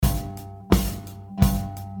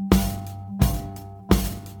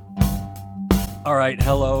All right.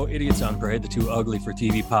 Hello, Idiots on Parade, the Too Ugly for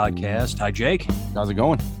TV podcast. Hi, Jake. How's it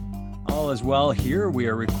going? All is well here. We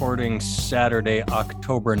are recording Saturday,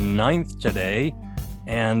 October 9th today.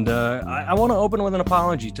 And I want to open with an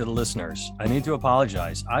apology to the listeners. I need to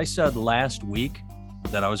apologize. I said last week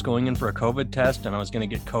that I was going in for a COVID test and I was going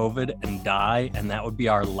to get COVID and die, and that would be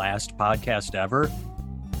our last podcast ever.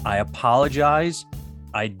 I apologize.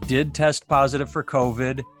 I did test positive for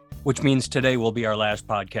COVID, which means today will be our last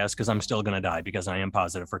podcast because I'm still going to die because I am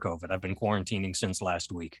positive for COVID. I've been quarantining since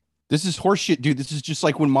last week. This is horseshit, dude. This is just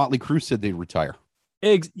like when Motley Crue said they'd retire.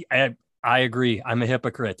 I agree. I'm a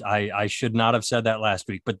hypocrite. I should not have said that last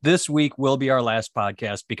week, but this week will be our last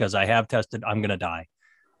podcast because I have tested. I'm going to die.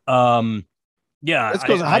 Yeah.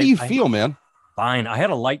 How do you feel, man? Fine. I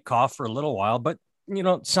had a light cough for a little while, but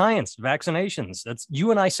science, vaccinations. That's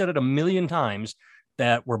you and I said it a million times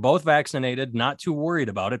that we're both vaccinated, not too worried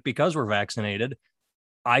about it because we're vaccinated.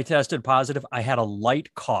 I tested positive. I had a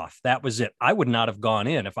light cough. That was it. I would not have gone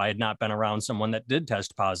in if I had not been around someone that did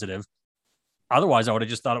test positive. Otherwise, I would have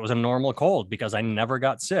just thought it was a normal cold because I never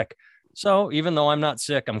got sick. So even though I'm not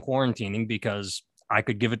sick, I'm quarantining because I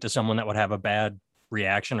could give it to someone that would have a bad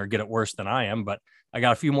reaction or get it worse than I am. But I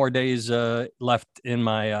got a few more days left in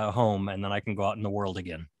my home, and then I can go out in the world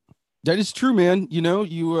again. That is true, man.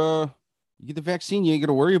 You get the vaccine, you ain't got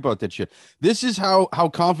to worry about that shit. This is how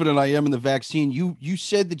confident I am in the vaccine. You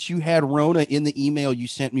said that you had Rona in the email you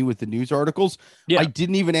sent me with the news articles. Yeah. I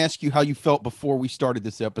didn't even ask you how you felt before we started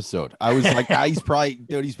this episode. I was like, he's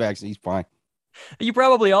vaccinated. He's fine. You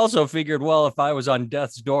probably also figured, well, if I was on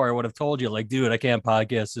death's door, I would have told you, like, dude, I can't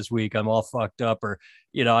podcast this week. I'm all fucked up. Or,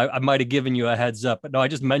 I might have given you a heads up. But no, I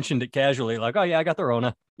just mentioned it casually. Like, oh, yeah, I got the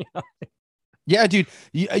Rona. Yeah, dude.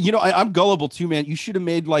 I'm gullible too, man. You should have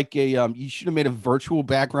made a virtual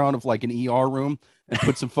background of like an ER room and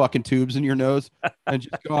put some fucking tubes in your nose and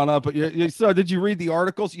just gone up. But so did you read the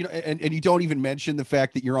articles? And you don't even mention the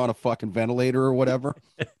fact that you're on a fucking ventilator or whatever.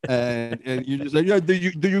 and you just like, yeah, do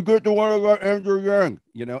you get the one about Andrew Yang?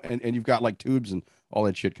 And you've got like tubes and all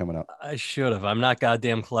that shit coming up. I should have. I'm not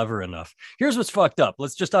goddamn clever enough. Here's what's fucked up.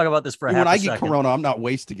 Let's just talk about this for a half a second. When I get corona, I'm not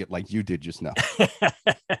wasting it like you did just now.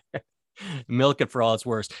 Milk it for all it's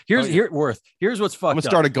worth. Here's what's fucked up. I'm gonna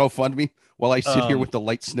start a GoFundMe while I sit here with the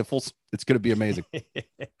light sniffles. It's gonna be amazing.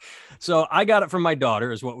 So I got it from my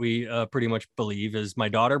daughter, is what we pretty much believe. Is my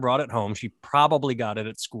daughter brought it home. She probably got it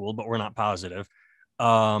at school, but we're not positive.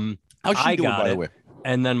 How's she doing, by the way?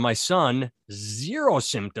 And then my son, 0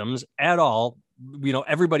 symptoms at all.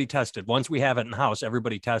 Everybody tested. Once we have it in the house,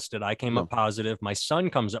 everybody tested. I came up positive. My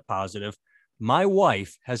son comes up positive. My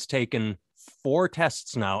wife has taken 4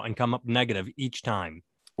 tests now and come up negative each time.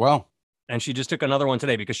 Wow. And she just took another one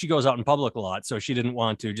today because she goes out in public a lot. So she didn't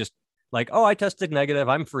want to just like, oh, I tested negative,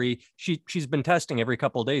 I'm free. She's been testing every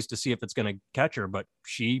couple of days to see if it's going to catch her, but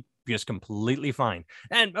she just completely fine.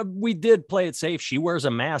 And we did play it safe. She wears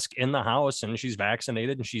a mask in the house and she's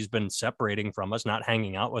vaccinated and she's been separating from us, not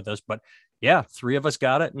hanging out with us. But yeah, 3 of us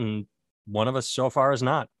got it and 1 of us so far is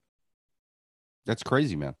not. That's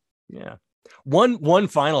crazy, man. Yeah. One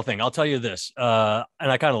final thing, I'll tell you this, and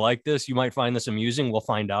I kind of like this. You might find this amusing. We'll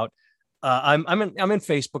find out. I'm in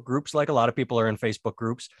Facebook groups, like a lot of people are in Facebook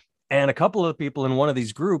groups, and a couple of people in one of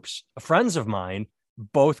these groups, friends of mine,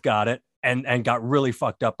 both got it and got really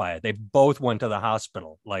fucked up by it. They both went to the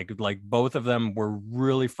hospital. Like both of them were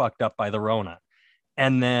really fucked up by the Rona.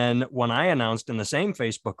 And then when I announced in the same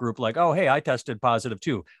Facebook group, like, oh, hey, I tested positive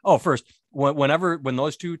too. Oh, first, when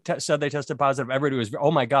those two said they tested positive, everybody was, oh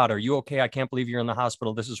my God, are you okay? I can't believe you're in the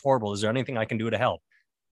hospital. This is horrible. Is there anything I can do to help?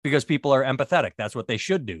 Because people are empathetic. That's what they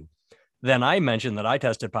should do. Then I mentioned that I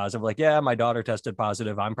tested positive. Like, yeah, my daughter tested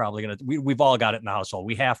positive. I'm probably going to, we've all got it in the household.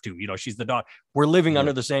 We have to, she's the daughter. We're living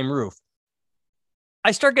under the same roof.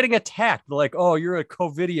 I start getting attacked. Like, oh, you're a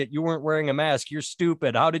COVIDiot. You weren't wearing a mask. You're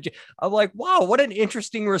stupid. How did you? I'm like, wow, what an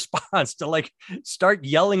interesting response to like start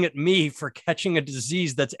yelling at me for catching a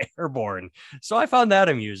disease that's airborne. So I found that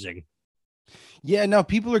amusing. Yeah, no,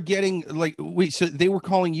 people are getting like, wait, so they were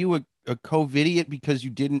calling you a COVIDiot because you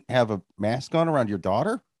didn't have a mask on around your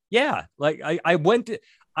daughter? Yeah. Like I went to,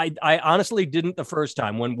 I honestly didn't the first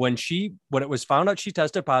time when it was found out she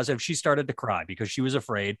tested positive, she started to cry because she was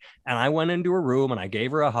afraid. And I went into her room and I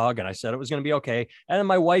gave her a hug and I said it was going to be okay. And then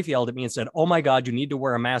my wife yelled at me and said, oh my God, you need to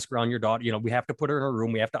wear a mask around your daughter. We have to put her in her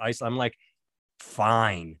room. We have to isolate. I'm like,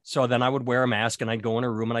 fine. So then I would wear a mask and I'd go in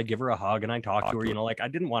her room and I'd give her a hug and I'd talk to her, like I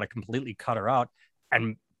didn't want to completely cut her out.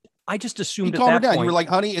 And I just assumed at that point, you were like,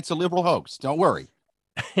 honey, it's a liberal hoax. Don't worry.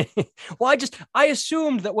 Well, I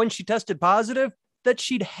assumed that when she tested positive, that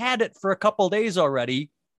she'd had it for a couple of days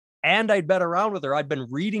already and I'd been around with her. I'd been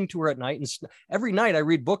reading to her at night, and every night I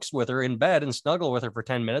read books with her in bed and snuggle with her for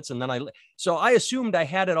 10 minutes. And then so I assumed I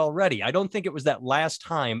had it already. I don't think it was that last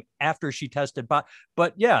time after she tested, but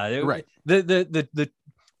yeah, Right. The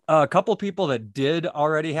a couple people that did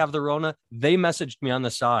already have the Rona, they messaged me on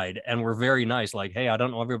the side and were very nice. Like, hey, I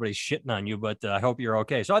don't know, everybody's shitting on you, but I hope you're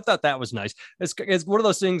okay. So I thought that was nice. It's one of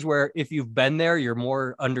those things where if you've been there, you're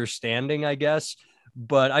more understanding, I guess.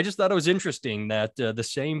 But I just thought it was interesting that the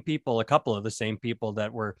same people, a couple of the same people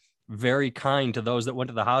that were very kind to those that went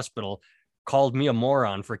to the hospital, called me a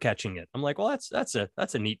moron for catching it. I'm like, well, that's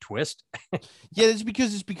a neat twist. Yeah, it's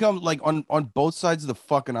because it's become like on both sides of the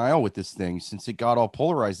fucking aisle with this thing. Since it got all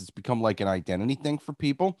polarized, it's become like an identity thing for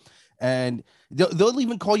people, and they'll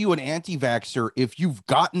even call you an anti-vaxxer if you've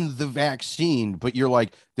gotten the vaccine, but you're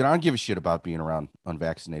like, then I don't give a shit about being around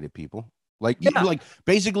unvaccinated people. Like, Yeah. like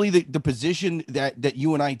basically the position that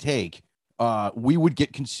you and I take, we would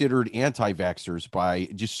get considered anti-vaxxers by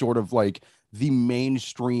just sort of like the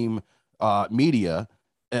mainstream media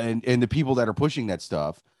and the people that are pushing that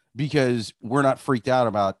stuff, because we're not freaked out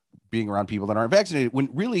about being around people that aren't vaccinated, when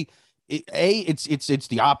really it's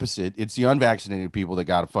the opposite. It's the unvaccinated people that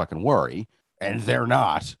got to fucking worry, and they're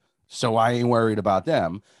not, so I ain't worried about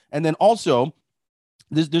them. And then also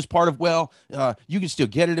this part of, well, you can still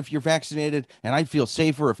get it if you're vaccinated, and I'd feel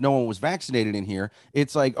safer if no one was vaccinated in here.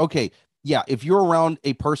 It's like, okay, yeah, if you're around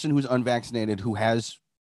a person who's unvaccinated who has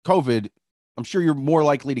COVID, I'm sure you're more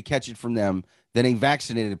likely to catch it from them than a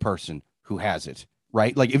vaccinated person who has it,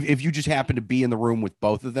 right? Like if you just happen to be in the room with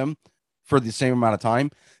both of them for the same amount of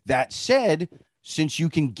time. That said, since you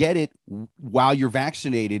can get it while you're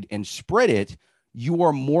vaccinated and spread it, you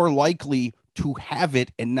are more likely to have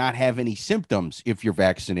it and not have any symptoms if you're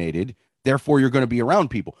vaccinated. Therefore, you're going to be around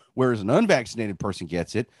people. Whereas an unvaccinated person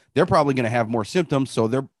gets it, they're probably going to have more symptoms, so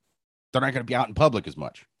they're not going to be out in public as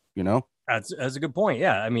much, you know? That's a good point.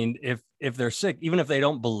 Yeah. I mean, if they're sick, even if they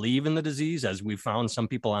don't believe in the disease, as we found some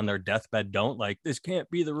people on their deathbed don't, like, this can't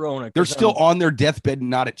be the Rona. They're still on their deathbed and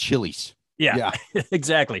not at Chili's. Yeah.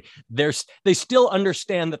 Exactly. They still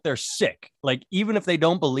understand that they're sick. Like, even if they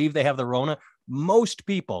don't believe they have the Rona, most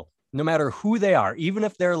people, no matter who they are, even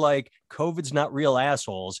if they're like, COVID's not real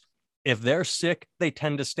assholes, if they're sick, they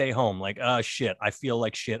tend to stay home. Like, shit, I feel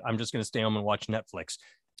like shit, I'm just going to stay home and watch Netflix.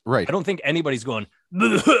 Right. I don't think anybody's going,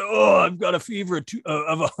 oh, I've got a fever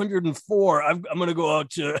of 104. I'm going to go out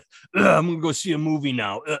to, I'm going to go see a movie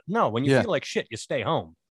now. No, when you feel like shit, you stay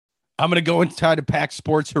home. I'm going to go inside a packed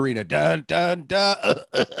sports arena. Dun, dun, dun,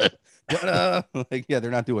 like, yeah, they're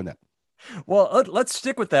not doing that. Well, let's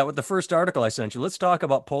stick with that with the first article I sent you. Let's talk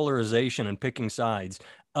about polarization and picking sides.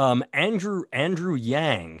 Andrew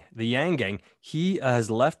Yang, the Yang Gang, he has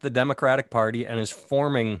left the Democratic Party and is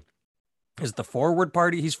the Forward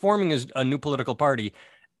Party. He's forming a new political party.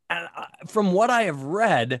 And from what I have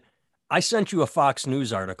read, I sent you a Fox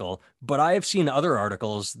News article, but I have seen other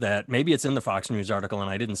articles that maybe it's in the Fox News article and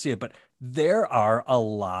I didn't see it, but there are a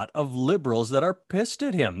lot of liberals that are pissed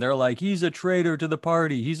at him. They're like, he's a traitor to the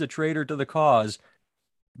party. He's a traitor to the cause.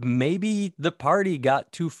 Maybe the party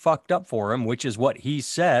got too fucked up for him, which is what he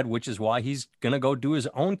said, which is why he's going to go do his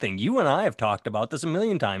own thing. You and I have talked about this a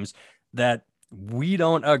million times, that we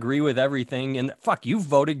don't agree with everything. And fuck, you've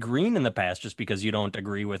voted green in the past just because you don't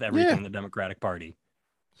agree with everything in the Democratic Party.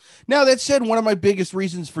 Now, that said, one of my biggest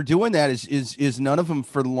reasons for doing that is none of them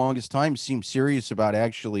for the longest time seemed serious about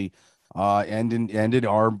actually ended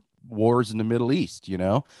our wars in the Middle East. You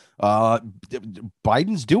know,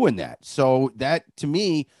 Biden's doing that. So that, to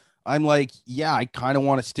me, I'm like, yeah, I kind of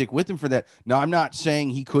want to stick with him for that. Now, I'm not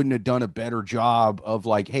saying he couldn't have done a better job of,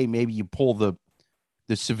 like, hey, maybe you pull the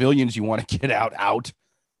civilians you want to get out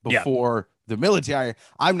before the military.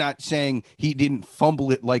 I'm not saying he didn't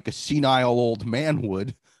fumble it like a senile old man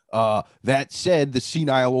would. That said, the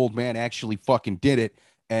senile old man actually fucking did it,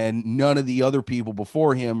 and none of the other people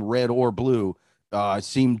before him, red or blue,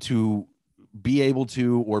 seemed to be able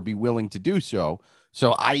to or be willing to do so.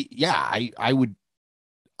 So I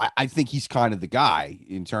think he's kind of the guy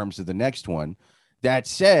in terms of the next one. That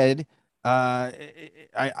said,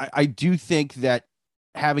 I do think that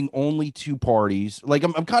having only two parties, like,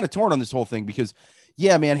 I'm kind of torn on this whole thing, because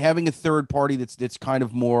yeah, man, having a third party that's kind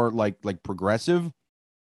of more like progressive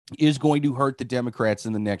is going to hurt the Democrats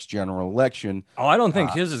in the next general election. Oh, I don't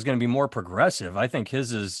think his is going to be more progressive. I think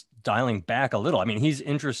his is dialing back a little. I mean, he's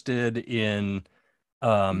interested in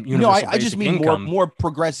I just mean more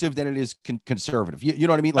progressive than it is conservative. You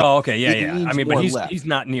know what I mean? Like, oh, okay, yeah. I mean, but he's left. He's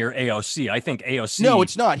not near AOC. I think AOC. No,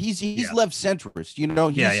 it's not. He's left centrist. You know,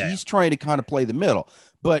 he's trying to kind of play the middle,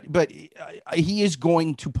 but he is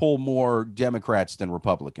going to pull more Democrats than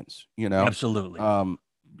Republicans. You know, absolutely.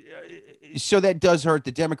 so that does hurt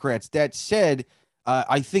the Democrats. That said,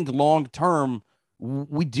 I think long term,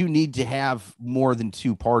 we do need to have more than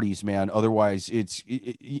two parties, man. Otherwise,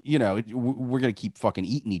 we're going to keep fucking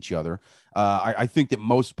eating each other. I think that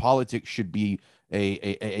most politics should be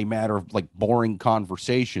a matter of like boring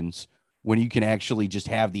conversations when you can actually just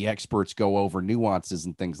have the experts go over nuances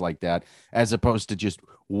and things like that, as opposed to just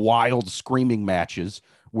wild screaming matches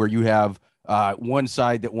where you have one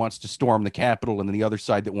side that wants to storm the Capitol and then the other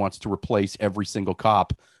side that wants to replace every single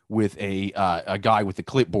cop with a guy with a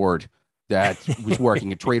clipboard that was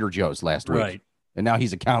working at Trader Joe's last week. Right. And now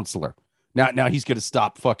he's a counselor. Now he's going to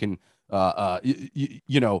stop fucking, machete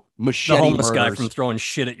The homeless guy murders from throwing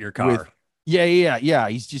shit at your car. Yeah.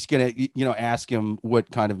 He's just going to, ask him what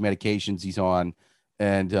kind of medications he's on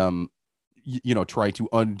and, try to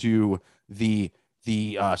undo the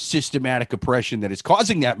systematic oppression that is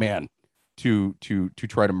causing that man to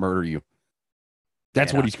try to murder you.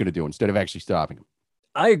 That's what he's going to do instead of actually stopping him.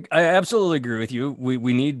 I absolutely agree with you.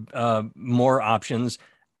 We need more options.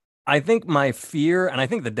 I think my fear, and I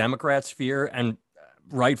think the Democrats' fear, and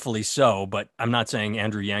rightfully so, but I'm not saying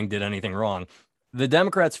Andrew Yang did anything wrong. The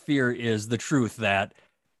Democrats' fear is the truth that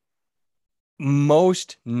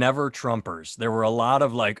most never Trumpers, there were a lot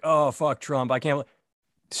of like, oh, fuck Trump, I can't,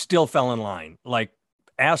 still fell in line. Like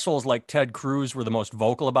assholes like Ted Cruz were the most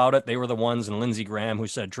vocal about it. They were the ones, and Lindsey Graham, who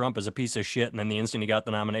said Trump is a piece of shit. And then the instant he got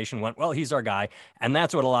the nomination went, well, he's our guy. And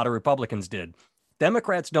that's what a lot of Republicans did.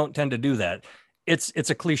 Democrats don't tend to do that. It's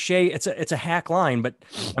a cliche. It's a hack line, but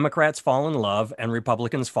Democrats fall in love and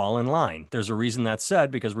Republicans fall in line. There's a reason that's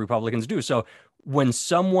said, because Republicans do. So when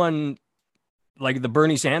someone like the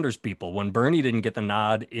Bernie Sanders people, when Bernie didn't get the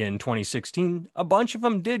nod in 2016, a bunch of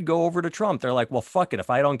them did go over to Trump. They're like, well, fuck it. If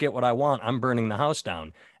I don't get what I want, I'm burning the house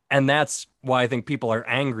down. And that's why I think people are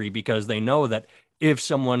angry, because they know that if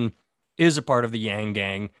someone is a part of the Yang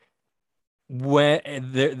Gang,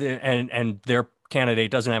 and their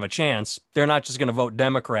candidate doesn't have a chance, they're not just going to vote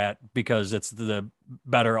Democrat because it's the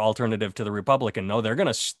better alternative to the Republican. No, they're going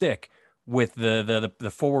to stick with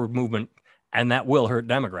the forward movement, and that will hurt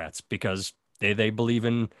Democrats because they believe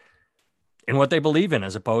in what they believe in,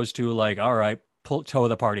 as opposed to like, all right, toe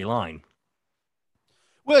the party line.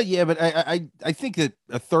 Well, yeah, but I think that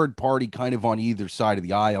a third party kind of on either side of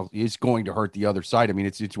the aisle is going to hurt the other side. I mean,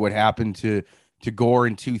 it's what happened to Gore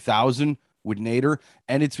in 2000 with Nader,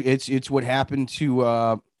 and it's what happened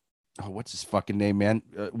to what's his fucking name, man?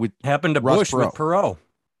 With happened to Bush with Perot.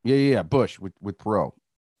 Yeah, Bush with Perot,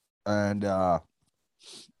 and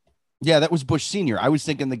yeah, that was Bush Senior. I was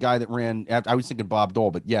thinking the guy that ran. I was thinking Bob Dole,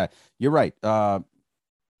 but yeah, you're right.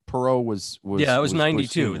 Perot was yeah, it was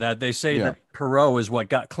 92. That they say that Perot is what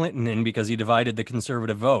got Clinton in because he divided the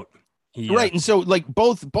conservative vote. Right, and so like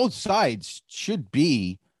both sides should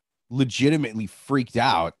be legitimately freaked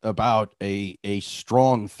out about a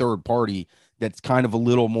strong third party that's kind of a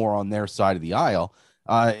little more on their side of the aisle.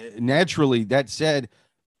 Naturally, that said,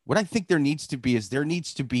 what I think there needs to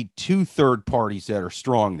be two third parties that are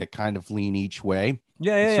strong that kind of lean each way.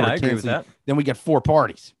 Yeah, I agree with that. Then we get four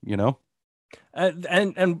parties,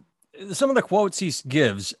 and some of the quotes he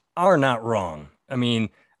gives are not wrong. I mean,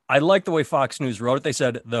 I like the way Fox News wrote it. They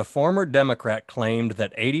said the former Democrat claimed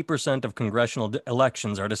that 80% of congressional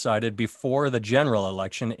elections are decided before the general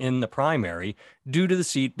election in the primary due to the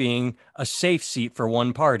seat being a safe seat for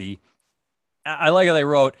one party. I like how they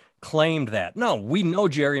wrote, claimed that. No, we know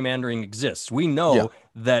gerrymandering exists. We know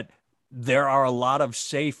that there are a lot of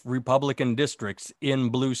safe Republican districts in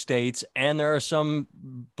blue states, and there are some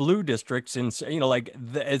blue districts in,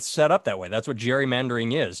 it's set up that way. That's what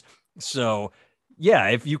gerrymandering is. So, yeah,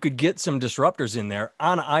 if you could get some disruptors in there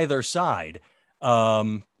on either side,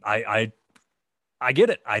 I get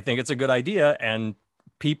it. I think it's a good idea, and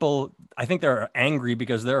people, I think they're angry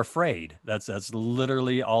because they're afraid. That's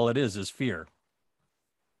literally all it is fear.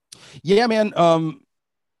 Yeah, man.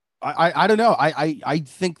 I don't know. I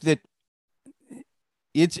think that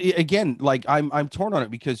it's, again, like I'm torn on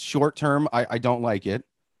it because short term, I don't like it.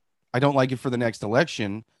 I don't like it for the next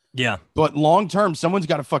election. Yeah. But long term, someone's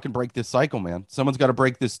got to fucking break this cycle, man. Someone's got to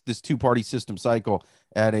break this two-party system cycle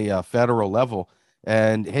at a federal level.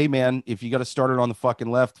 And hey, man, if you got to start it on the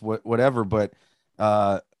fucking left, whatever. But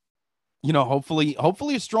hopefully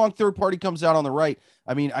a strong third party comes out on the right.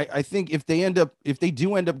 I mean, I think if they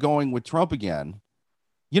do end up going with Trump again,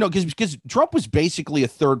 because Trump was basically a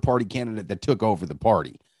third party candidate that took over the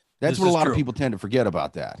party. That's what a lot of people tend to forget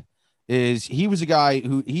about. That is, he was a guy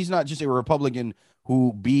who, he's not just a Republican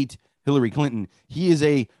who beat Hillary Clinton. He is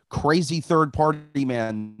a crazy third party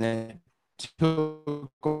man that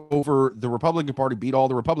took over the Republican Party, beat all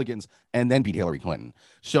the Republicans, and then beat Hillary Clinton.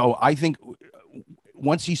 So I think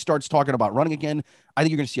once he starts talking about running again, I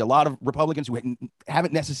think you're going to see a lot of Republicans who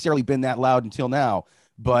haven't necessarily been that loud until now,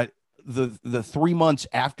 but the 3 months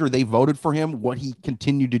after they voted for him, what he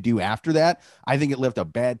continued to do after that, I think it left a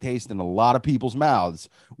bad taste in a lot of people's mouths.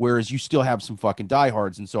 Whereas you still have some fucking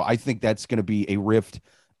diehards, and so I think that's going to be a rift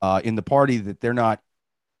in the party that they're not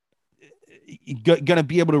going to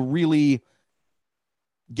be able to really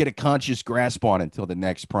get a conscious grasp on until the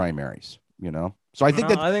next primaries. So I think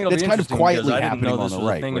that's kind of quietly happening on the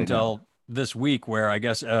right until now. This week, where I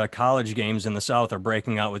guess college games in the South are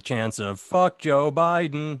breaking out with chants of "fuck Joe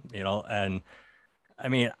Biden," and I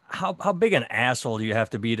mean, how big an asshole do you have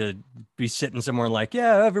to be sitting somewhere like,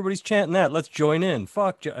 yeah, everybody's chanting that, let's join in.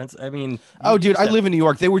 Fuck Joe. I mean, oh, dude, I live in New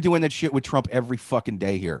York. They were doing that shit with Trump every fucking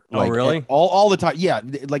day here. Oh, really? All the time. Yeah,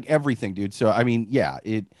 like everything, dude. So I mean, yeah,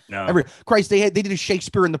 No. Christ, they did a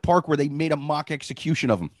Shakespeare in the Park where they made a mock execution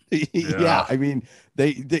of him. Yeah, I mean,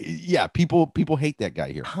 yeah, people hate that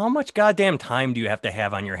guy here. How much goddamn time do you have to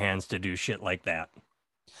have on your hands to do shit like that?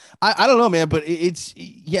 I don't know, man, but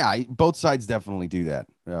yeah, both sides definitely do that,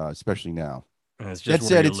 especially now. That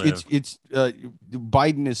said, it's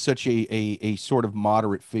Biden is such a sort of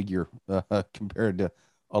moderate figure compared to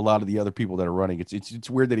a lot of the other people that are running. It's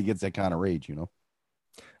weird that he gets that kind of rage, Well,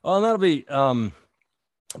 and that'll be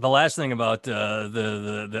the last thing about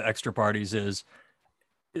the extra parties is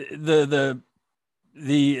the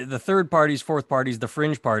third parties, fourth parties, the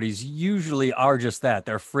fringe parties usually are just that.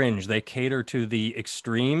 They're fringe. They cater to the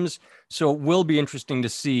extremes. So it will be interesting to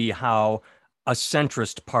see how a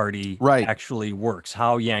centrist party actually works,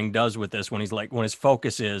 how Yang does with this when his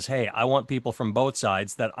focus is, hey, I want people from both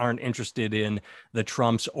sides that aren't interested in the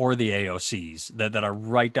Trumps or the AOCs that are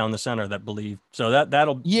right down the center that believe. So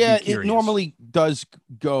that'll be curious. It normally does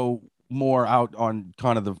go more out on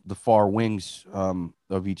kind of the far wings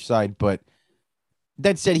of each side, but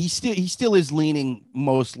that said, he still is leaning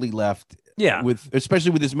mostly left. Yeah. Especially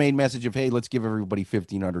with his main message of, hey, let's give everybody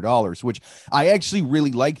 $1,500, which I actually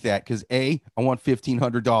really like that because A, I want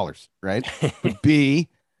 $1,500, right? But B,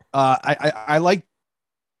 I like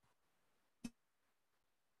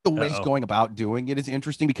the way he's going about doing it is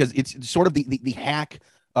interesting because it's sort of the hack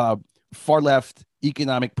far left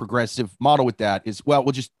economic progressive model with that is, well,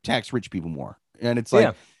 we'll just tax rich people more. And it's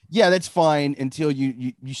like, yeah, that's fine until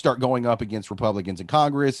you start going up against Republicans in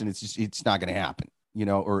Congress, and it's not going to happen,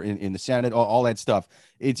 or in the Senate, all that stuff.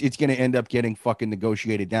 It's going to end up getting fucking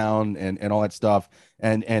negotiated down and all that stuff.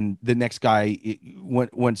 And the next guy,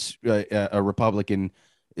 once a Republican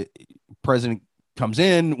president comes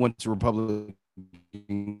in, once a Republican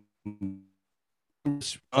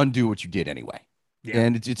undo what you did anyway. Yeah.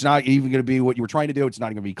 And it's not even going to be what you were trying to do. It's not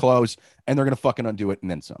going to be close, and they're going to fucking undo it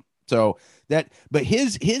and then some. So but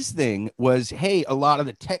his thing was, hey, a lot of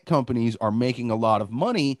the tech companies are making a lot of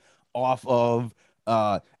money off of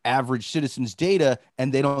average citizens' data,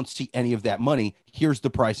 and they don't see any of that money. Here's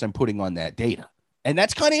the price I'm putting on that data. And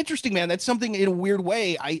that's kind of interesting, man. That's something in a weird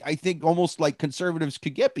way I think almost like conservatives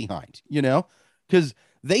could get behind, because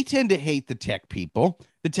they tend to hate the tech people.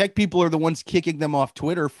 The tech people are the ones kicking them off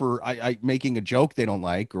Twitter for making a joke they don't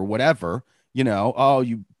like or whatever. Oh,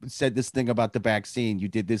 you said this thing about the vaccine, you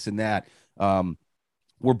did this and that.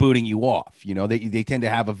 We're booting you off. They tend to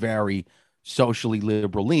have a very socially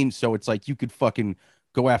liberal lean. So it's like you could fucking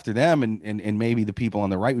go after them, and maybe the people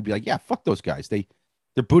on the right would be like, yeah, fuck those guys.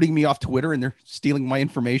 They're booting me off Twitter and they're stealing my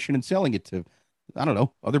information and selling it to, I don't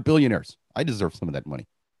know, other billionaires. I deserve some of that money.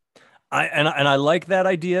 I like that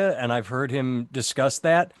idea, and I've heard him discuss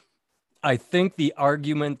that. I think the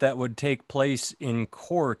argument that would take place in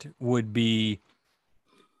court would be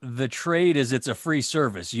the trade is it's a free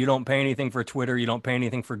service. You don't pay anything for Twitter. You don't pay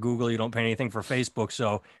anything for Google. You don't pay anything for Facebook.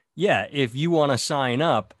 So yeah, if you want to sign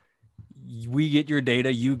up, we get your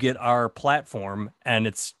data, you get our platform, and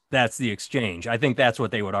that's the exchange. I think that's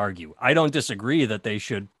what they would argue. I don't disagree that they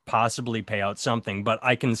should possibly pay out something, but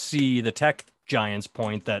I can see the tech giants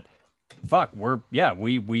point that, fuck,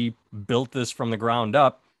 we built this from the ground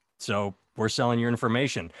up. So we're selling your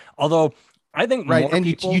information. Although I think more and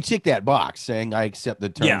people, you tick that box saying I accept the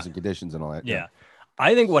terms and conditions and all that. Yeah.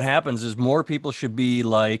 I think what happens is more people should be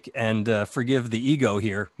like, and forgive the ego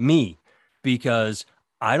here, me, because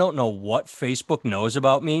I don't know what Facebook knows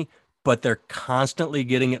about me, but they're constantly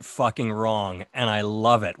getting it fucking wrong. And I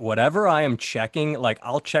love it. Whatever I am checking, like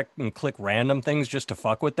I'll check and click random things just to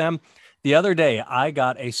fuck with them. The other day, I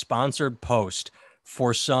got a sponsored post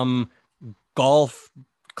for some golf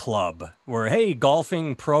club where, hey,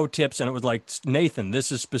 golfing pro tips. And it was like, Nathan,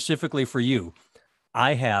 this is specifically for you.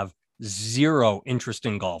 I have zero interest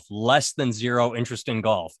in golf, less than zero interest in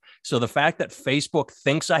golf. So the fact that Facebook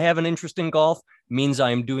thinks I have an interest in golf means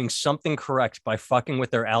I am doing something correct by fucking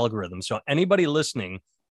with their algorithm. So anybody listening,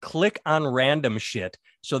 click on random shit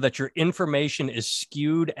so that your information is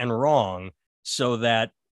skewed and wrong so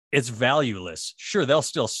that it's valueless. Sure, they'll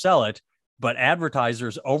still sell it, but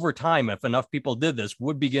advertisers over time, if enough people did this,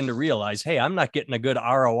 would begin to realize, hey, I'm not getting a good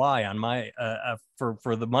ROI on my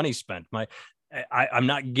for the money spent. I'm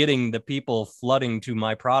not getting the people flooding to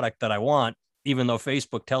my product that I want, even though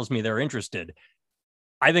Facebook tells me they're interested.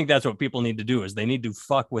 I think that's what people need to do, is they need to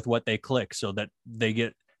fuck with what they click so that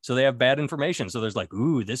they have bad information. So there's like,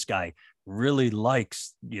 ooh, this guy really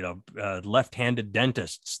likes, left-handed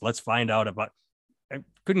dentists. Let's find out about. I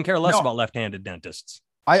couldn't care less about left-handed dentists.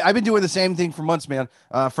 I've been doing the same thing for months, man.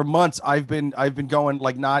 For months, I've been going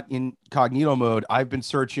like not incognito mode. I've been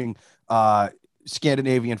searching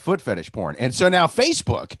Scandinavian foot fetish porn. And so now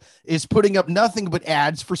Facebook is putting up nothing but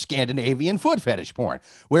ads for Scandinavian foot fetish porn.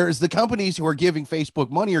 Whereas the companies who are giving Facebook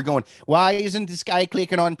money are going, why isn't this guy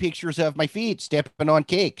clicking on pictures of my feet, stepping on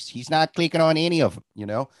cakes? He's not clicking on any of them,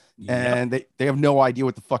 Yep. And they have no idea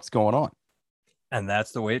what the fuck's going on. And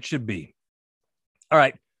that's the way it should be. All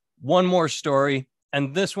right. One more story.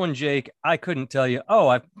 And this one, Jake, I couldn't tell you. Oh,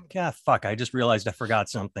 I just realized I forgot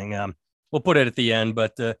something. We'll put it at the end,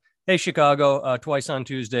 but hey, Chicago, twice on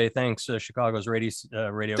Tuesday. Thanks, Chicago's radio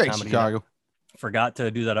Thanks, comedy. Chicago. Forgot to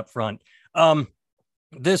do that up front.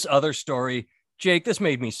 This other story, Jake, this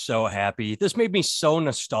made me so happy. This made me so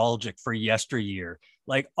nostalgic for yesteryear.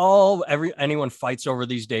 Like anyone fights over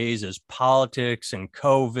these days is politics and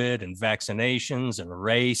COVID and vaccinations and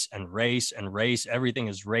race and race and race. Everything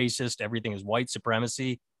is racist. Everything is white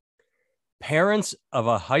supremacy. Parents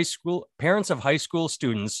of high school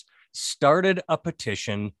students started a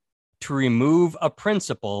petition to remove a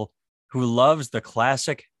principal who loves the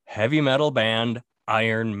classic heavy metal band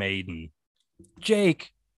Iron Maiden.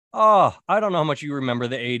 Jake, I don't know how much you remember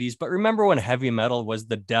the 80s, but remember when heavy metal was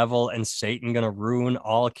the devil and Satan going to ruin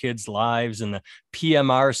all kids' lives, and the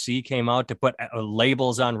PMRC came out to put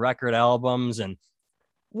labels on record albums? And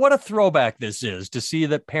what a throwback this is to see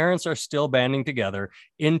that parents are still banding together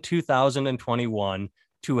in 2021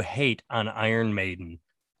 to hate on Iron Maiden.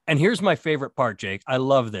 And here's my favorite part, Jake. I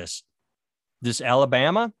love this. This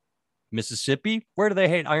Alabama, Mississippi, where do they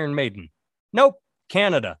hate Iron Maiden? Nope.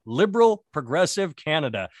 Canada, liberal, progressive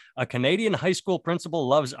Canada. A Canadian high school principal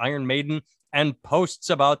loves Iron Maiden and posts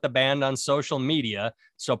about the band on social media.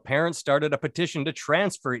 So parents started a petition to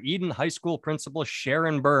transfer Eden High School principal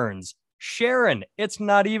Sharon Burns. Sharon, it's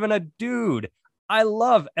not even a dude. I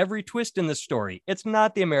love every twist in this story. It's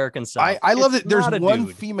not the American South. I love that there's one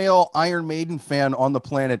dude. female Iron Maiden fan on the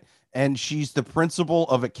planet, and she's the principal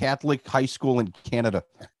of a Catholic high school in Canada.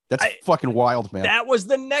 That's fucking wild, man. That was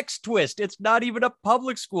the next twist. It's not even a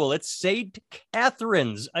public school. It's St.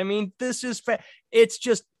 Catherine's. I mean, this is it's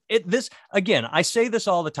just this again. I say this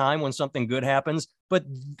all the time when something good happens, but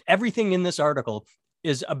everything in this article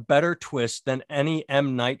is a better twist than any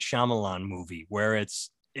M. Night Shyamalan movie, where it's,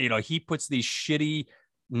 he puts these shitty,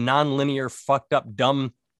 non-linear, fucked up,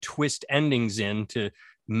 dumb twist endings in to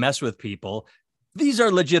mess with people. These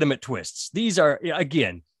are legitimate twists. These are,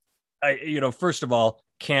 again, first of all,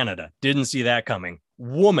 Canada, didn't see that coming.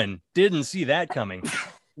 Woman, didn't see that coming.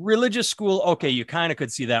 Religious school, okay, you kind of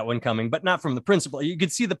could see that one coming, but not from the principal. You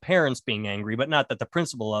could see the parents being angry, but not that the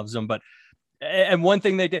principal loves them. And one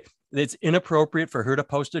thing they did, it's inappropriate for her to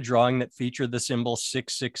post a drawing that featured the symbol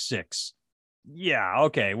 666. Yeah,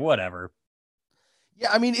 okay, whatever.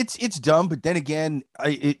 Yeah, I mean, it's dumb, but then again,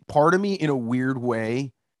 part of me in a weird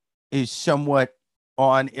way is somewhat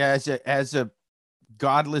on as a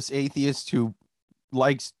godless atheist who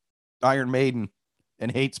likes Iron Maiden and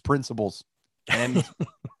hates principals and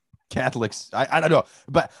Catholics. I don't know,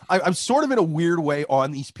 but I'm sort of in a weird way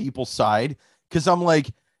on these people's side, because I'm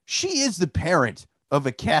like, she is the parent of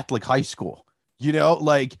a Catholic high school,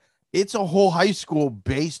 like it's a whole high school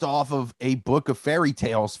based off of a book of fairy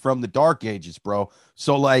tales from the Dark Ages, bro.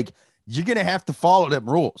 So like, you're going to have to follow them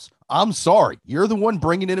rules. I'm sorry. You're the one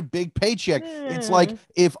bringing in a big paycheck. It's like,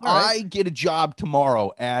 if I get a job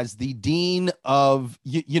tomorrow as the dean of,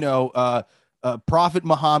 Prophet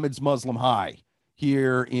Muhammad's Muslim High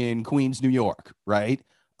here in Queens, New York, right?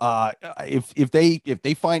 If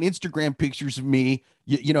they find Instagram pictures of me,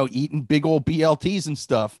 eating big old BLTs and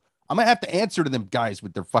stuff, I'm going to have to answer to them guys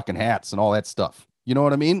with their fucking hats and all that stuff. You know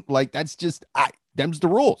what I mean? Like, that's just, them's the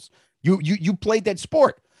rules. You played that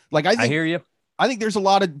sport. Like, I hear you. I think there's a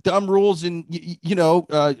lot of dumb rules in,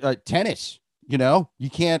 tennis. You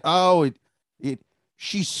can't.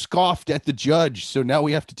 She scoffed at the judge, so now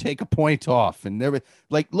we have to take a point off. And never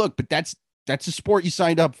look, but that's a sport you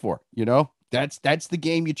signed up for. That's the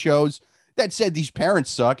game you chose. That said, these parents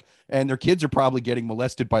suck, and their kids are probably getting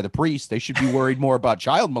molested by the priest. They should be worried more about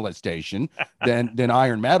child molestation than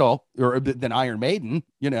Iron Metal or than Iron Maiden.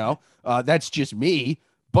 That's just me.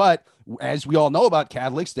 But as we all know about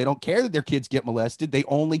Catholics, they don't care that their kids get molested. They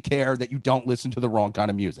only care that you don't listen to the wrong kind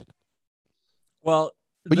of music. Well,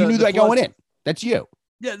 but you knew that going in. That's you.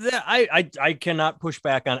 Yeah, I cannot push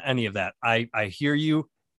back on any of that. I hear you.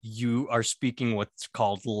 You are speaking what's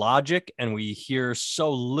called logic, and we hear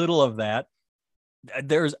so little of that.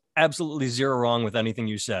 There's absolutely zero wrong with anything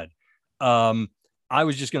you said. I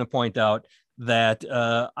was just going to point out that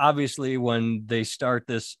obviously when they start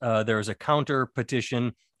this, there's a counter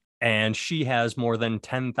petition, and she has more than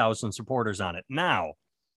 10,000 supporters on it. Now,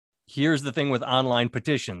 here's the thing with online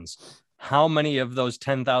petitions. How many of those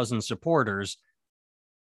 10,000 supporters,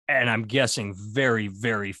 and I'm guessing very,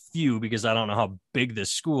 very few, because I don't know how big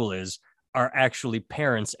this school is, are actually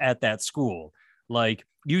parents at that school. Like,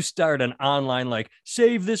 you start an online, like,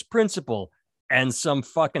 save this principal, and some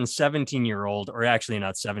fucking 17-year-old, or actually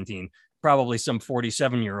not 17, probably some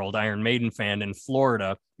 47-year-old Iron Maiden fan in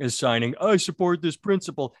Florida is signing, I support this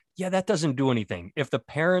principal. Yeah, that doesn't do anything. If the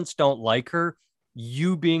parents don't like her,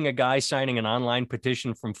 you being a guy signing an online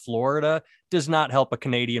petition from Florida does not help a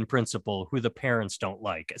Canadian principal who the parents don't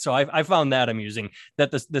like. So I found that amusing,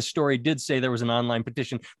 that the story did say there was an online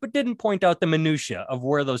petition, but didn't point out the minutia of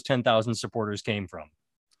where those 10,000 supporters came from.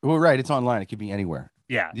 Well, right. It's online. It could be anywhere.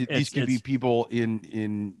 Yeah. These could be people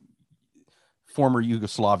in former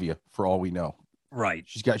Yugoslavia, for all we know. Right.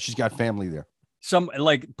 She's got family there. Some,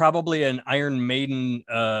 like, probably an Iron Maiden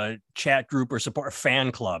chat group or support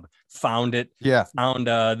fan club found it. Yeah. Found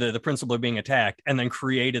the principal being attacked, and then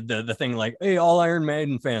created the thing like, hey, all Iron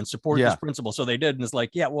Maiden fans support this principal. So they did. And it's like,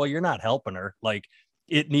 yeah, well, you're not helping her. Like,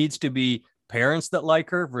 it needs to be parents that like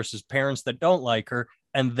her versus parents that don't like her,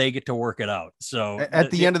 and they get to work it out. So at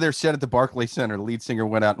the end of their set at the Barclays Center, the lead singer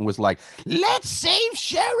went out and was like, let's save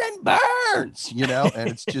Sharon Burns, and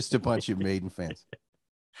it's just a bunch of Maiden fans.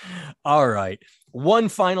 All right. One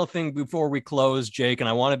final thing before we close, Jake, and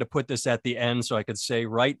I wanted to put this at the end so I could say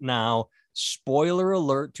right now, spoiler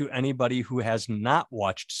alert to anybody who has not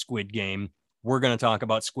watched Squid Game. We're going to talk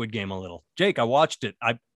about Squid Game a little. Jake, I watched it.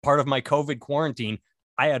 Part of my COVID quarantine,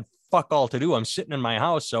 I had fuck all to do. I'm sitting in my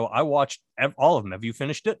house, so I watched all of them. Have you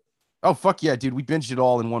finished it? Oh, fuck yeah, dude. We binged it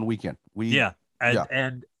all in one weekend.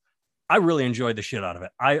 And I really enjoyed the shit out of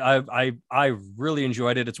it. I really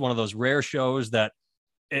enjoyed it. It's one of those rare shows that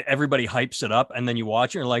everybody hypes it up, and then you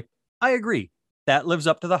watch it and you're like, I agree, that lives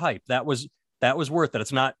up to the hype. That was worth it.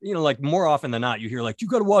 It's not, like, more often than not you hear like, you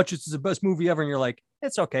got to watch this is the best movie ever, and you're like,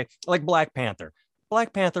 it's okay. Like Black Panther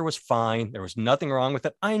was fine. There was nothing wrong with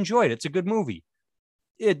it. I enjoyed it. It's a good movie.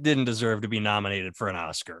 It didn't deserve to be nominated for an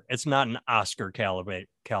Oscar. It's not an Oscar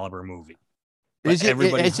caliber movie. Has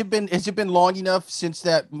it been long enough since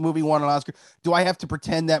that movie won an Oscar? Do I have to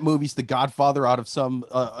pretend that movie's The Godfather out of some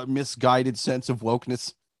misguided sense of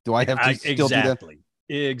wokeness? Do I have to still do that?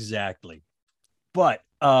 Exactly. But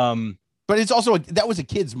it's also that was a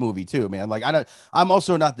kid's movie too, man. Like, I'm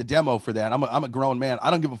also not the demo for that. I'm a grown man. I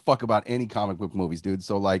don't give a fuck about any comic book movies, dude.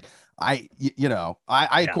 So like, I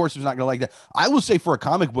of course was not gonna like that. I will say, for a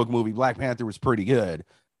comic book movie, Black Panther was pretty good.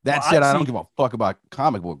 That said, I don't give a fuck about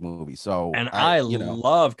comic book movies. So, and I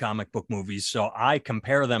love comic book movies, so I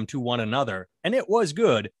compare them to one another, and it was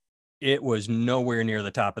good. It was nowhere near the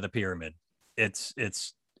top of the pyramid.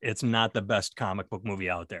 It's not the best comic book movie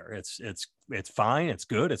out there. It's fine. It's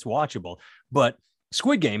good. It's watchable. But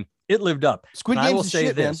Squid Game, it lived up. I will say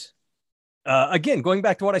this again, going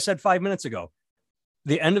back to what I said 5 minutes ago.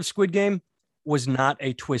 The end of Squid Game was not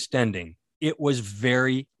a twist ending. It was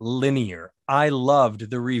very linear. I loved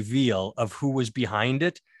the reveal of who was behind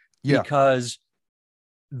it because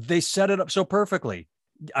they set it up so perfectly.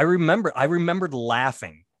 I remembered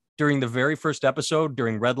laughing during the very first episode,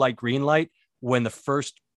 during Red Light, Green Light, when the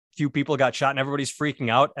first few people got shot and everybody's freaking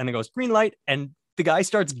out, and it goes green light, and the guy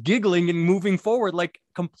starts giggling and moving forward, like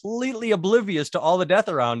completely oblivious to all the death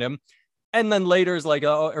around him. And then later is like,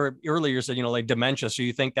 or earlier said, like dementia. So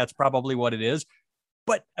you think that's probably what it is.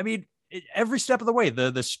 But I mean, every step of the way,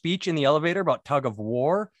 the speech in the elevator about tug of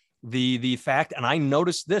war, the fact, and I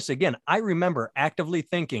noticed this again, I remember actively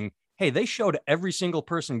thinking, hey, they showed every single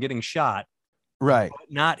person getting shot, right?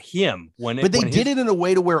 Not him. But they did it in a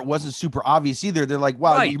way to where it wasn't super obvious either. They're like,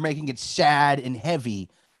 wow, you're making it sad and heavy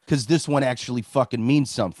because this one actually fucking means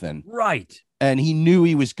something, right? And he knew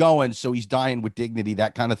he was going, so he's dying with dignity,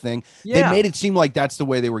 that kind of thing. Yeah. They made it seem like that's the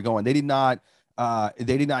way they were going. They did not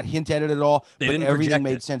hint at it at all. Everything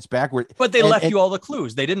made sense backward. But they left you all the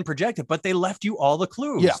clues. They didn't project it, but they left you all the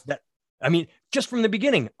clues. Yeah. I mean, just from the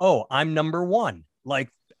beginning, I'm number one.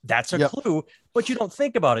 Like, That's a Yep. clue, but you don't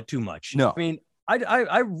think about it too much. No. I mean,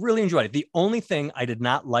 I really enjoyed it. The only thing I did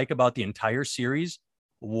not like about the entire series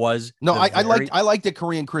was No, the I liked that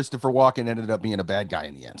Korean Christopher Walken ended up being a bad guy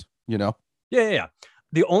in the end. You know? yeah.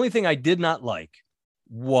 The only thing I did not like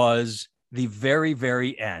was the very,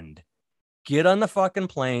 very end. Get on the fucking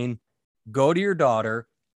plane, go to your daughter,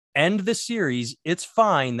 end the series. It's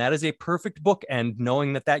fine. That is a perfect bookend,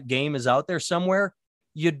 knowing that that game is out there somewhere.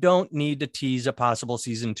 You don't need to tease a possible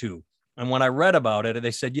season 2. And when I read about it,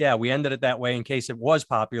 they said, yeah, we ended it that way in case it was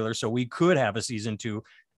popular, so we could have a season 2.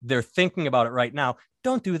 They're thinking about it right now.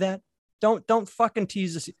 Don't do that. Don't fucking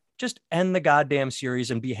tease this. Just end the goddamn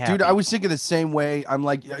series and be happy. Dude, I was thinking the same way. I'm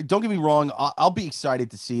like, don't get me wrong. I'll be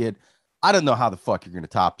excited to see it. I don't know how the fuck you're going to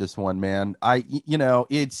top this one, man. There's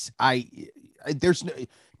no,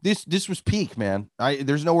 this was peak, man.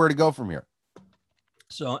 There's nowhere to go from here.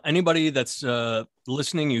 So anybody that's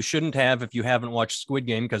listening, you shouldn't have if you haven't watched Squid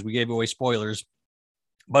Game, because we gave away spoilers.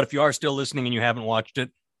 But if you are still listening and you haven't watched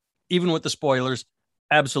it, even with the spoilers,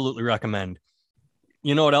 absolutely recommend.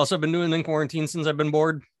 You know what else I've been doing in quarantine since I've been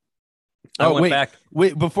bored? I went back.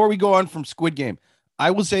 Wait, before we go on from Squid Game,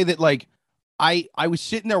 I will say that like I was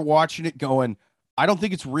sitting there watching it going, I don't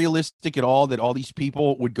think it's realistic at all that all these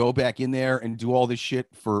people would go back in there and do all this shit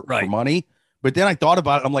for money. But then I thought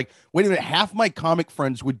about it. I'm like, wait a minute. Half my comic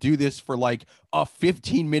friends would do this for like a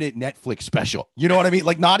 15-minute Netflix special. You know what I mean?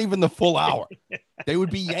 Like not even the full hour. They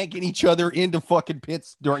would be yanking each other into fucking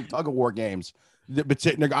pits during tug of war games. But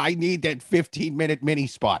sitting there, I need that 15-minute mini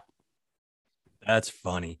spot. That's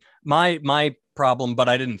funny. My problem, but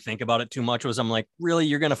I didn't think about it too much, was I'm like, really,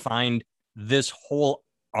 you're gonna find this whole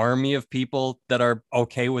army of people that are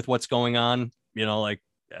okay with what's going on? You know, like,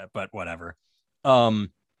 but whatever.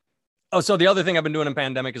 So the other thing I've been doing in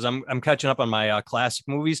pandemic is I'm catching up on my classic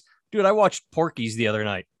movies. Dude, I watched Porky's the other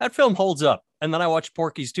night. That film holds up. And then I watched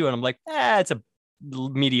Porky's 2, and I'm like, it's a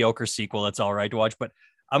mediocre sequel. That's all right to watch. But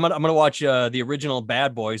I'm gonna watch the original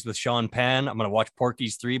Bad Boys with Sean Penn. I'm gonna watch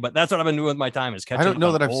Porky's 3. But that's what I've been doing with my time, is catching up. I don't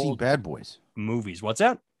know that I've seen Bad Boys movies. What's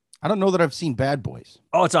that? I don't know that I've seen Bad Boys.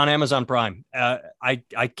 Oh, it's on Amazon Prime. I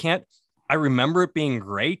can't. I remember it being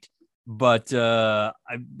great, but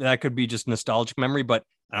that could be just nostalgic memory. But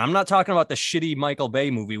I'm not talking about the shitty Michael Bay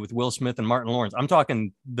movie with Will Smith and Martin Lawrence. I'm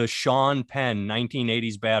talking the Sean Penn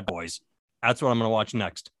 1980s Bad Boys. That's what I'm going to watch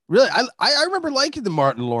next. Really? I remember liking the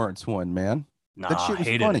Martin Lawrence one, man. Nah, that shit was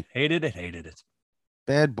funny. Hated it.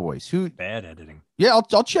 Bad Boys. Bad editing. Yeah,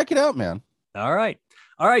 I'll check it out, man. All right,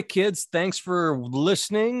 kids. Thanks for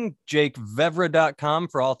listening. JakeVevra.com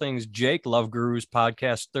for all things Jake. Love Gurus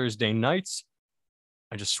podcast Thursday nights.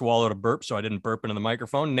 I just swallowed a burp, so I didn't burp into the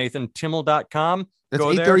microphone. NathanTimmel.com. That's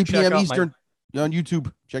 8:30 p.m. Eastern on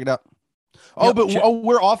YouTube. Check it out.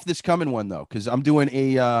 We're off this coming one though, because I'm doing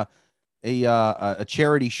a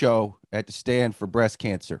charity show at the Stand for breast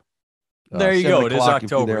cancer. There you go. It is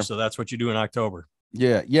October, so that's what you do in October.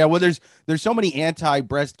 Yeah. Well, there's so many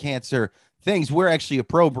anti-breast cancer things. We're actually a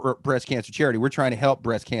pro breast cancer charity. We're trying to help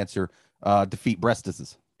breast cancer defeat breast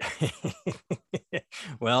disease.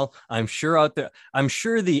 Well, I'm sure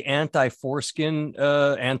the anti-foreskin,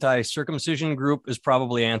 anti-circumcision group is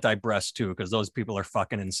probably anti-breast too, because those people are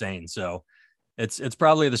fucking insane. So it's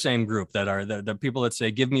probably the same group that are the people that say,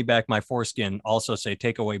 give me back my foreskin, also say,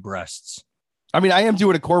 take away breasts. I mean, I am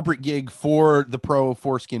doing a corporate gig for the pro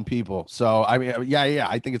foreskin people. So, I mean, yeah.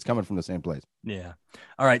 I think it's coming from the same place. Yeah.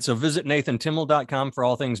 All right. So visit NathanTimmel.com for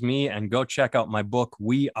all things me, and go check out my book,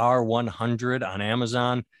 We Are 100, on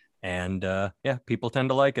Amazon. And people tend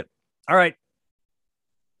to like it. All right.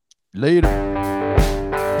 Later.